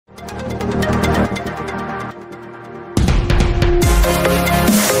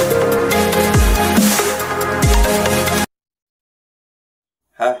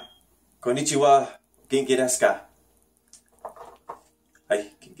Konnichiwa, genki desu ka?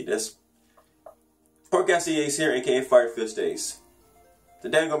 Hi, genki desu. Podcast Ace here, aka Firefish Days.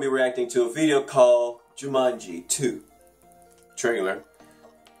 Today I'm going to be reacting to a video called Jumanji 2 trailer.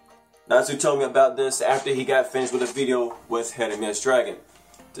 Natsu told me about this after he got finished with a video with Head and Miss Dragon.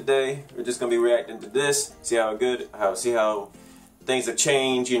 Today we're just going to be reacting to this, see how things have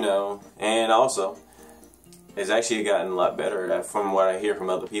changed, you know, and also it's actually gotten a lot better from what I hear from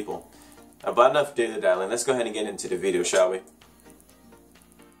other people. But enough dilly-dallying, let's go ahead and get into the video, shall we?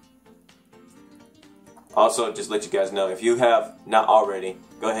 Also, just let you guys know, if you have not already,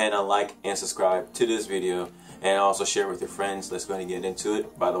 go ahead and like and subscribe to this video, and also share with your friends. Let's go ahead and get into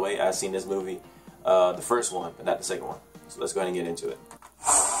it. By the way, I've seen this movie, the first one, but not the second one. So let's go ahead and get into it.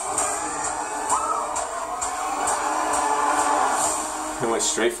 It went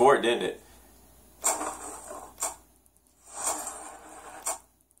straight for it, didn't it?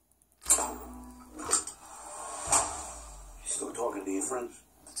 Still talking to your friends?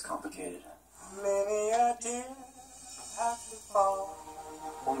 It's complicated. Many a tear has to fall.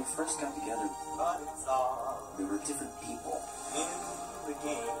 When we first got together, But it's all we were different people. in the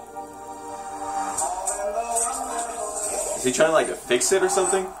game. Is he trying to like fix it or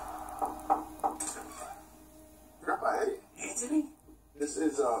something? Grandpa, hey. Anthony? This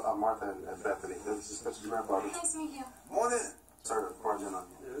is Martha and Bethany. This is Spencer's grandfather. Nice to meet you. Morning. Sorry to barge in on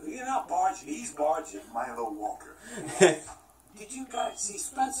you. You're not barging, he's barging. Milo Walker. Did you guys see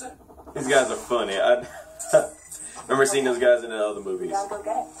Spencer? These guys are funny. I remember seeing those guys in the other movies. Gotta go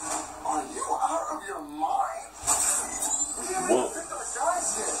get it. Are you out of your mind? We didn't Whoa. even pick those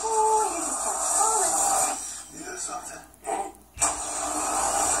guys yet. Oh, you just can't. You hear something?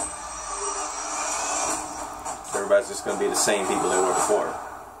 Everybody's just going to be the same people they were before.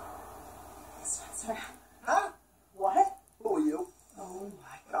 Spencer. Huh? What? Who are you? Oh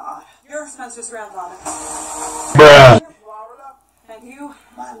my God. You're Spencer's grandfather. Florida. And you?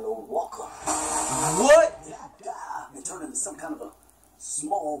 Milo Walker. What? And turned into some kind of a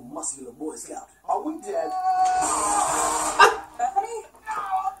small, muscular Boy Scout. Are we dead? Bethany?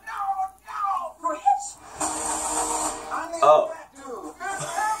 No! Rich? I need Oh. that dude. It's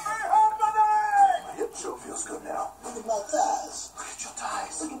happening! My hip sure feels good now. Look at my thighs. Look at your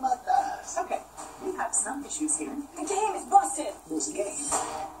thighs. Look at my thighs. Okay, we have some issues here. The game is busted. Who's the game?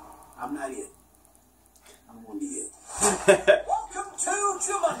 I'm not it. I'm gonna be it. Welcome to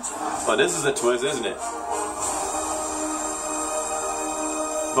Jumanji. Well, this is a twist, isn't it?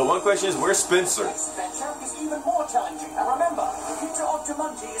 But one question is, where's Spencer? This venture is even more challenging. Now remember, the future of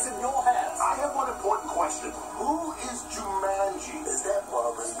Jumanji is in your hands. I have one important question. Who is Jumanji? Is that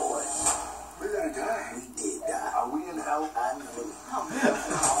Barbara's boy? We gotta die. He did die. Are we in hell? I know it.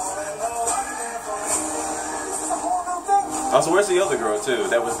 This is a whole new thing. Also, where's the other girl, too,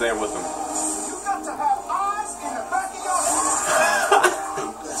 that was there with him? You got to have eyes in the back of your head.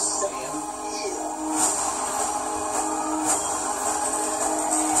 Sam.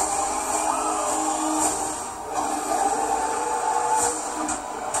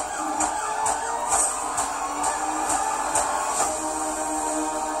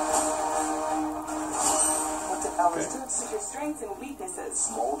 What the hell is this? Your strengths and weaknesses.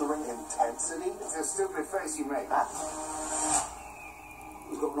 Smoldering intensity? It's a stupid face you make. Huh?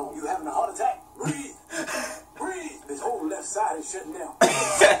 What's going on? You having a heart attack? Breathe. Breathe. His whole left side is shutting down.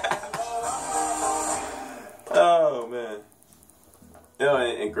 Oh, man. You know,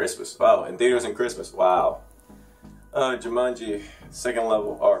 in Christmas. Wow, in theaters in Christmas. Wow. Jumanji, second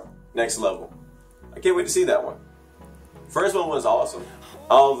level, or next level. I can't wait to see that one. First one was awesome.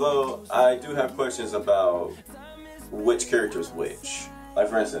 Although, I do have questions about which character is which. Like,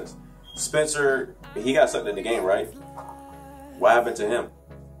 for instance, Spencer, he got sucked in the game, right? What happened to him?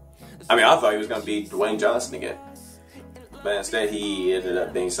 I mean, I thought he was going to be Dwayne Johnson again. But instead, he ended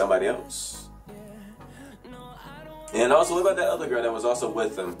up being somebody else. And also, what about that other girl that was also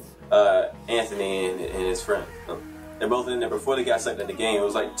with him? Anthony and his friend. They're both in there before they got sucked in the game. It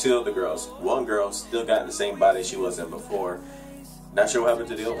was like two other girls. One girl still got the same body she was in before. Not sure what happened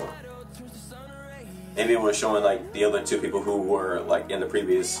to the other one. Maybe it was showing like the other two people who were like in the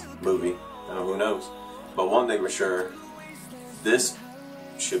previous movie. Who knows? But one thing for sure, this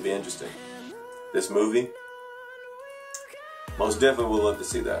should be interesting. This movie, most definitely would love to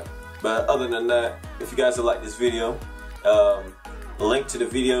see that. But other than that, if you guys have liked this video, the link to the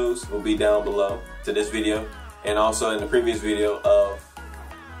videos will be down below to this video, and also in the previous video of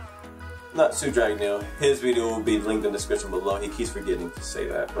Natsu Dragon, his video will be linked in the description below. He keeps forgetting to say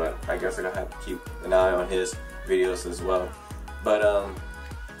that, but I guess I'm gonna have to keep an eye on his videos as well. But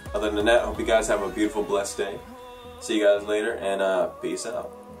other than that, I hope you guys have a beautiful, blessed day. See you guys later, and peace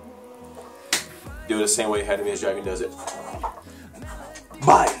out. do it the same way Academy is Driving does it.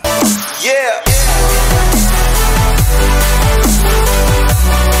 Bye. Yeah.